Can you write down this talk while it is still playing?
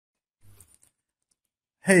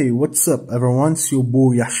Hey, what's up everyone? It's your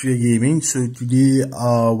boy Yashia Gaming. So today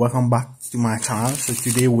welcome back to my channel. So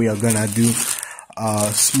today we are gonna do a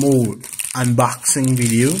small unboxing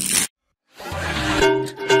video.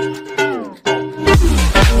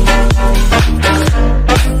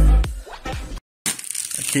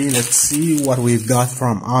 Okay, let's see what we've got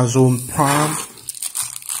from Amazon Prime.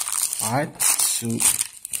 Alright, so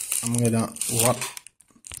I'm gonna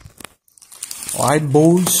Alright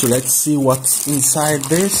boys, so let's see what's inside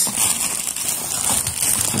this.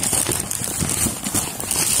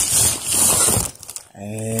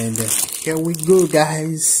 And here we go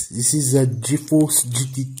guys. This is a GeForce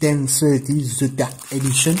GT 1030 Zotac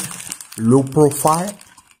edition, low profile.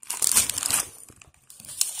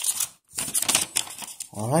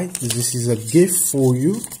 Alright, this is a gift for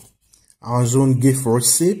you, Amazon gift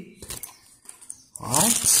receipt.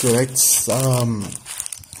 Alright, so let's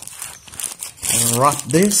wrap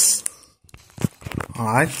this.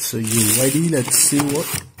 Alright, so you ready? Let's see what.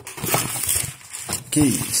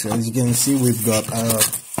 Okay, so as you can see, we've got a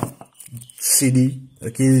CD.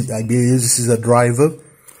 Okay, I believe this is a driver.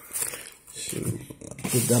 So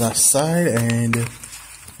put that aside, and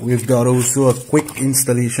we've got also a quick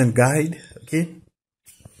installation guide. Okay,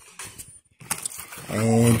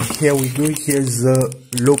 and here we go. Here's a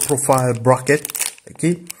low profile bracket.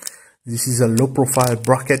 Okay, this is a low profile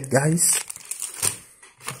bracket, guys.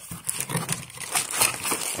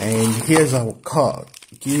 And here's our card.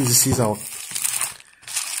 Okay, this is our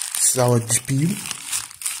GPU.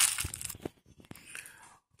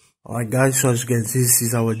 Alright guys, so as you can see, this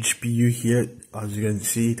is our GPU here. As you can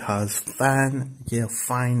see, it has fan here,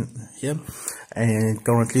 fine here. And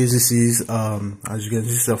currently this is as you can see,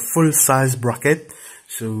 this is a full size bracket.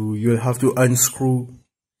 So you'll have to unscrew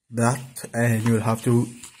that, and you'll have to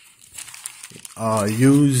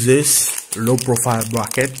use this low profile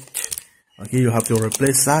bracket. Okay, you have to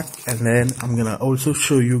replace that, and then I'm gonna also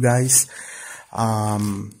show you guys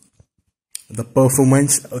the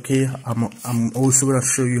performance. Okay, I'm also gonna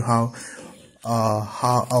show you how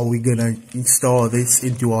are we gonna install this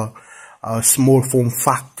into a small form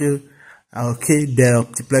factor. Okay, Dell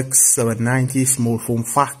Optiplex 790 small form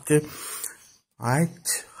factor.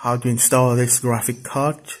 Alright, how to install this graphic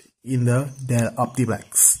card in the Dell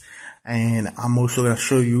Optiplex, and I'm also gonna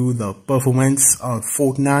show you the performance on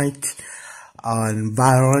Fortnite, on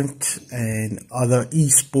Valorant, and other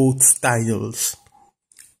esports titles.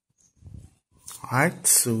 Alright,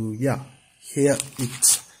 so yeah, here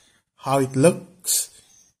it's how it looks.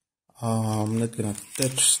 I'm not gonna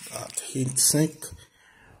touch that heat sink.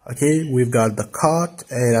 Okay, we've got the card,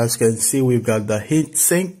 and as you can see, we've got the heat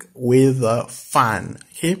sink with a fan.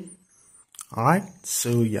 Okay, alright,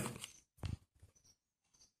 so yeah,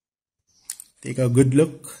 take a good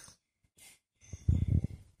look.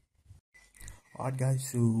 Alright guys,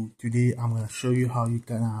 so today I'm gonna show you how you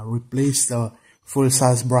can replace the full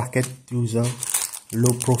size bracket to the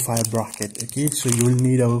low profile bracket. Okay, so you will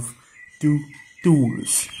need of two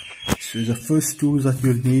tools. So the first tool that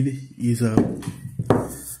you'll need is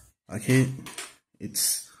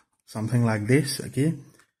it's something like this. Okay,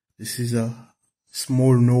 this is a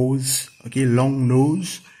small nose, okay, long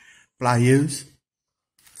nose pliers,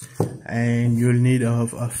 and you'll need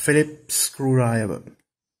of a Phillips screwdriver.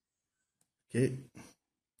 Okay,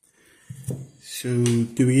 so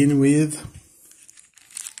to begin with,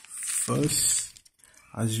 first,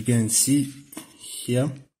 as you can see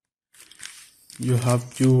here, you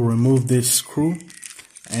have to remove this screw,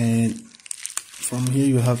 and from here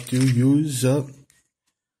you have to use the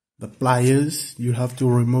pliers. You have to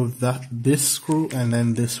remove this screw and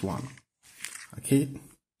then this one. Okay,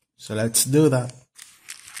 so let's do that.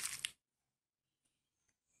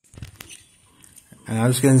 And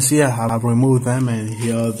as you can see, I have removed them, and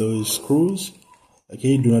here are those screws.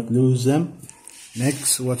 Okay, do not lose them.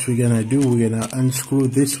 Next, what we're gonna do, we're gonna unscrew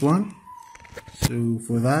this one. So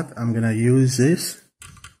for that, I'm gonna use this.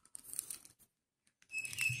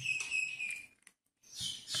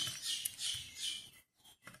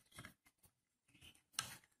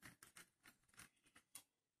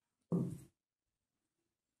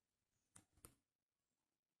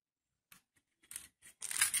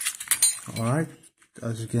 Alright,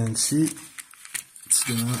 as you can see, it's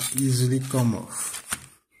gonna easily come off.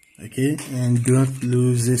 Okay, and do not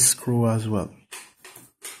lose this screw as well.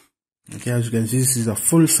 Okay, as you can see, this is a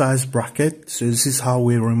full size bracket. So this is how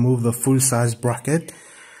we remove the full size bracket.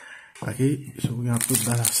 Okay, so we're gonna put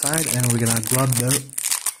that aside, and we're gonna grab the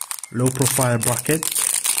low profile bracket.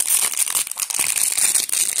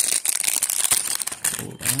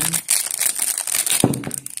 Hold on.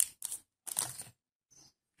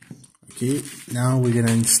 Okay, now we're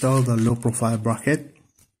gonna install the low profile bracket.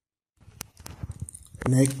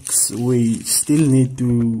 Next, we still need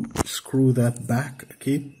to screw that back,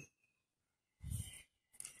 okay.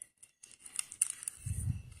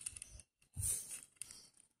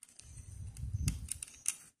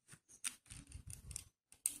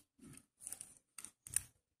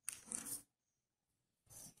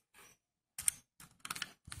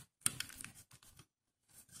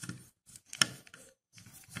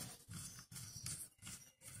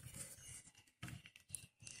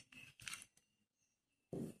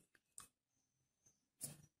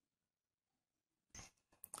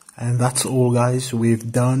 And that's all, guys.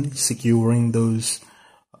 We've done securing those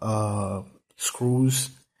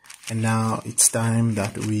screws, and now it's time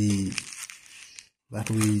that we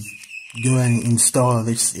go and install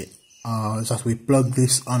this, that we plug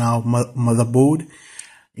this on our motherboard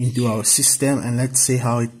into our system, and let's see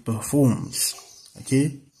how it performs.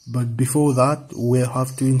 Okay, but before that, we'll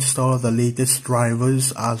have to install the latest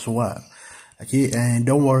drivers as well. Okay, and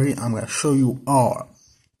don't worry, I'm gonna show you all.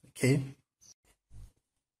 Okay.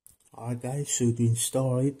 Alright guys, so to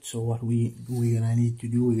install it, so what we're gonna need to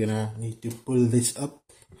do, we're gonna need to pull this up,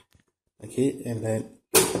 okay, and then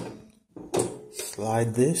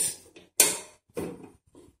slide this.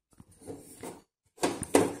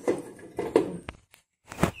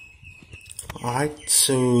 Alright,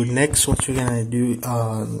 so next what you're gonna do,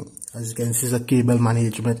 as you can see, the cable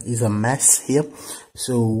management is a mess here.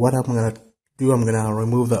 So what I'm gonna do, I'm gonna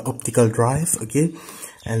remove the optical drive, okay,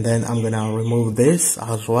 and then I'm gonna remove this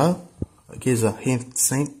as well. Okay, the heat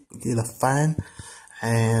sink, okay, the fan,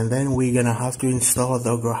 and then we're gonna have to install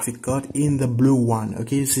the graphic card in the blue one.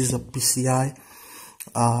 Okay, this is a PCI,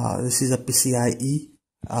 this is a PCI-E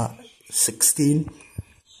 16.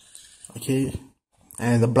 Okay,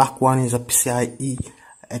 and the black one is a PCI-E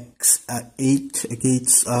X8. Okay,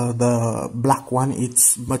 it's the black one,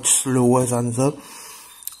 it's much slower than the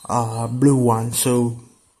blue one. So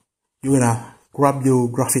you're gonna grab your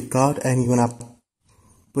graphic card and you're gonna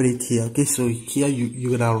put it here. Okay, so here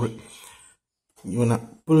you're gonna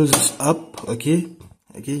pull this up. Okay,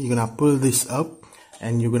 you're gonna pull this up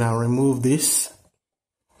and you're gonna remove this.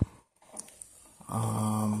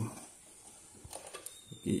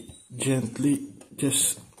 Okay, gently,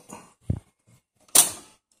 just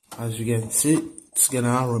as you can see, it's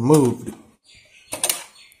gonna remove.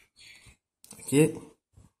 Okay,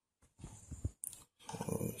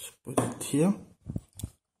 so let's put it here.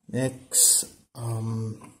 Next,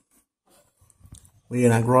 we're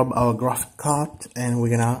gonna grab our graphic card and we're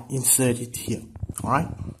gonna insert it here. Alright,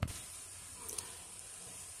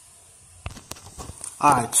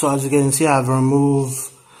 so as you can see, I've removed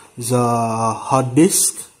the hard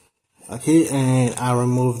disk, okay, and I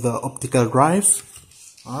removed the optical drive.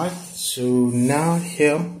 Alright, so now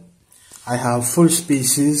here I have full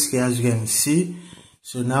spaces here, as you can see.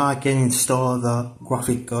 So now I can install the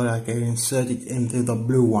graphic card, I can insert it into the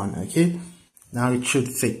blue one. Okay, now it should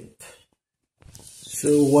fit.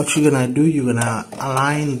 So what you're gonna do, you're gonna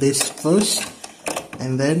align this first,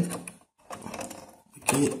 and then,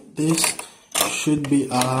 okay, this should be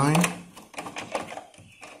aligned.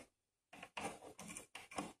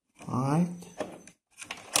 Alright,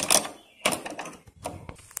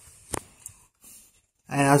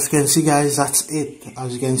 and as you can see, guys, that's it.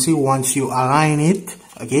 As you can see, once you align it,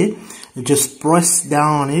 okay, you just press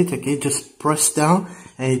down on it. Okay, just press down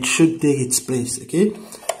and it should take its place. Okay,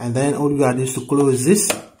 and then all you gotta do is to close this.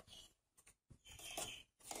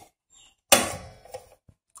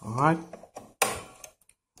 Alright,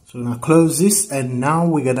 so we're gonna close this, and now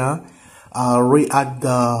we're gonna re-add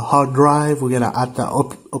the hard drive. We're gonna add the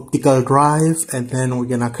optical drive, and then we're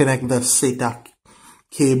gonna connect the SATA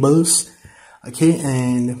cables. Okay,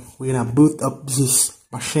 and we're gonna boot up this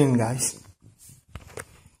machine, guys.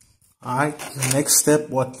 Alright, the next step,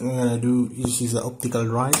 what we're gonna do is the optical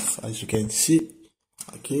drive, as you can see.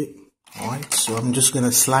 Okay, alright, so I'm just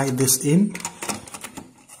gonna slide this in.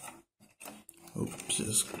 Oops,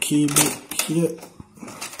 just keep it here.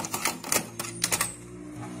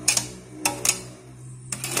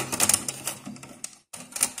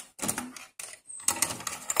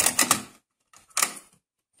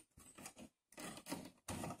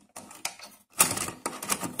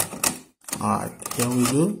 Alright, here we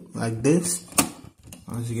go, like this.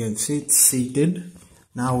 As you can see, it's seated.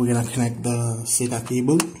 Now we're gonna connect the SATA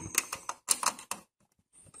cable.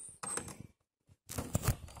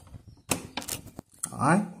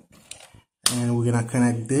 Alright, and we're gonna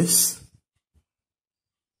connect this.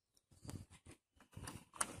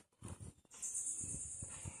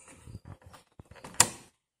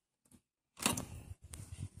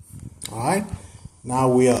 Alright, now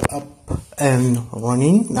we are up and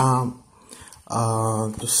running. Now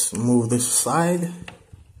Just move this aside.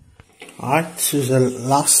 Alright, so the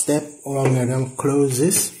last step, I'm gonna close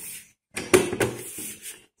this.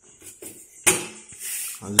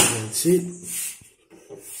 As you can see,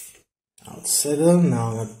 I'll settle.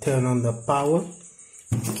 Now I'm gonna turn on the power.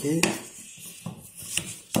 Okay.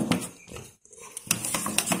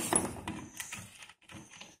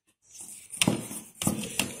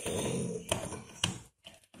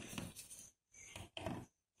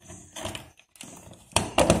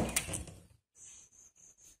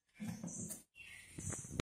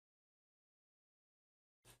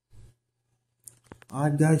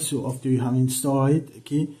 Alright guys, so after you have installed it,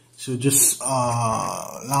 okay, so just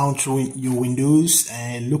launch your Windows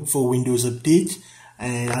and look for Windows Update,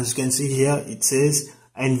 and as you can see here it says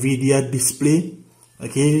Nvidia display,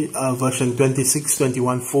 okay, version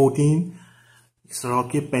 26.21.14. So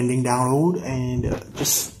okay, pending download, and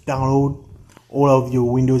just download all of your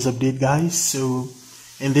Windows Update guys. So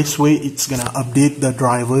in this way it's gonna update the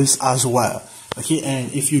drivers as well, okay.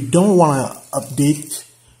 And if you don't want to update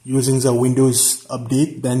using the Windows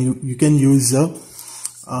Update, then you can use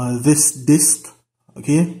this disk,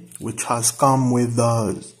 okay, which has come with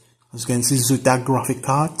as you can see Zotac graphic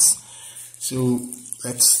cards. So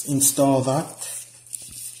let's install that.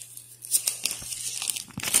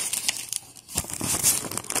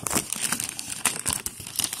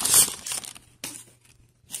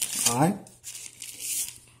 Alright,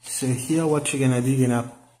 so here what you're gonna do, you're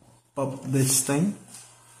gonna pop this thing,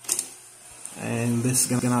 and this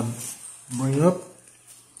is gonna bring up.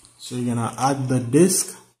 So you're gonna add the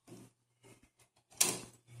disk,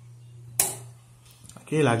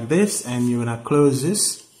 okay, like this, and you're gonna close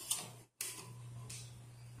this,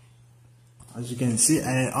 as you can see,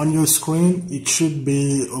 and on your screen it should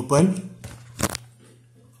be open.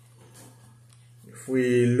 If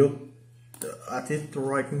we look at it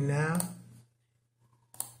right now,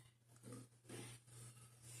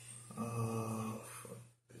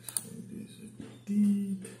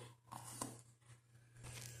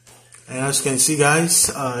 and as you can see guys,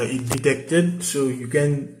 it detected, so you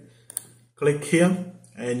can click here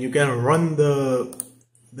and you can run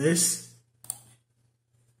this.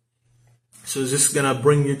 So this is gonna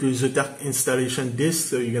bring you to Zotac installation disk.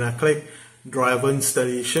 So you're gonna click driver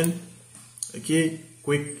installation, okay,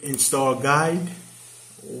 quick install guide.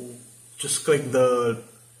 Just click the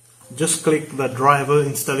driver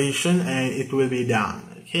installation and it will be done,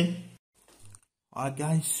 okay. Alright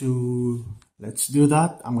guys, so let's do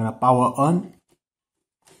that. I'm gonna power on.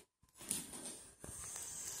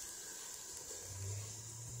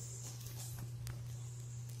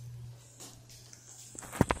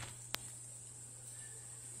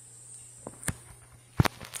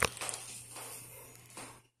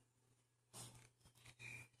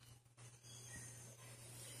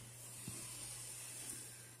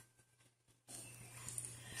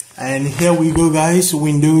 And here we go guys,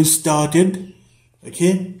 Windows started,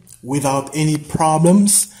 okay, without any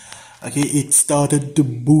problems. Okay, it started to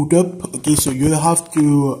boot up. Okay, so you have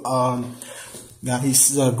to guys,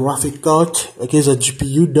 the graphic card, okay, the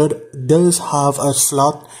GPU does have a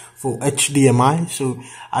slot for HDMI. So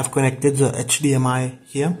I've connected the HDMI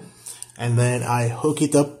here, and then I hook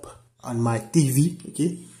it up on my TV,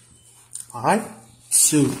 okay. Alright,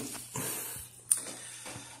 so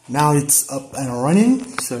now it's up and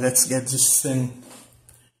running. So let's get this thing.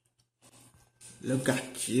 Look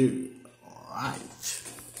at you. Alright.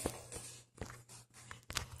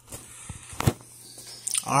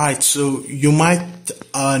 Alright, so you might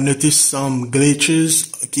notice some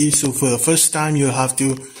glitches. Okay, so for the first time you'll have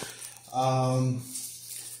to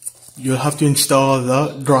install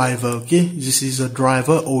the driver. Okay, this is a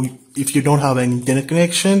driver, or if you don't have an internet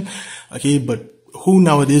connection, okay, but who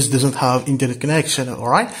nowadays doesn't have internet connection?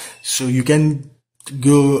 Alright, so you can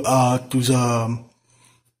go to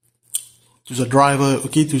the driver,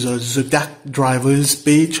 okay, to the Zotac drivers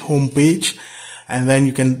page, home page, and then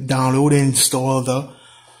you can download and install the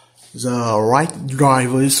right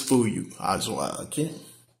drivers for you as well, okay.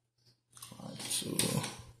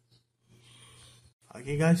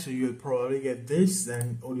 Okay guys, so you'll probably get this,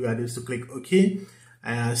 then all you gotta do is to click OK,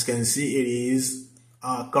 and as you can see it is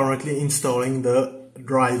currently installing the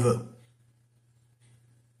driver.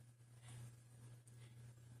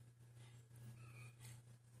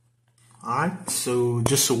 Alright, so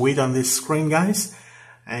just wait on this screen guys,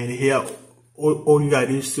 and here all you gotta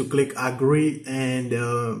do is to click agree and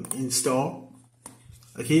install.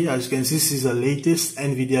 Okay, as you can see, this is the latest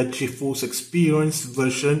Nvidia GeForce Experience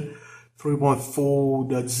version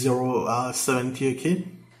 3.4.070, okay.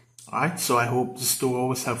 Alright, so I hope this tutorial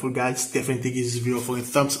was helpful, guys. Definitely give this video for a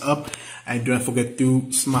thumbs up, and don't forget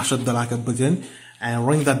to smash up the like button and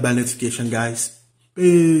ring that bell notification, guys.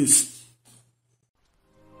 Peace.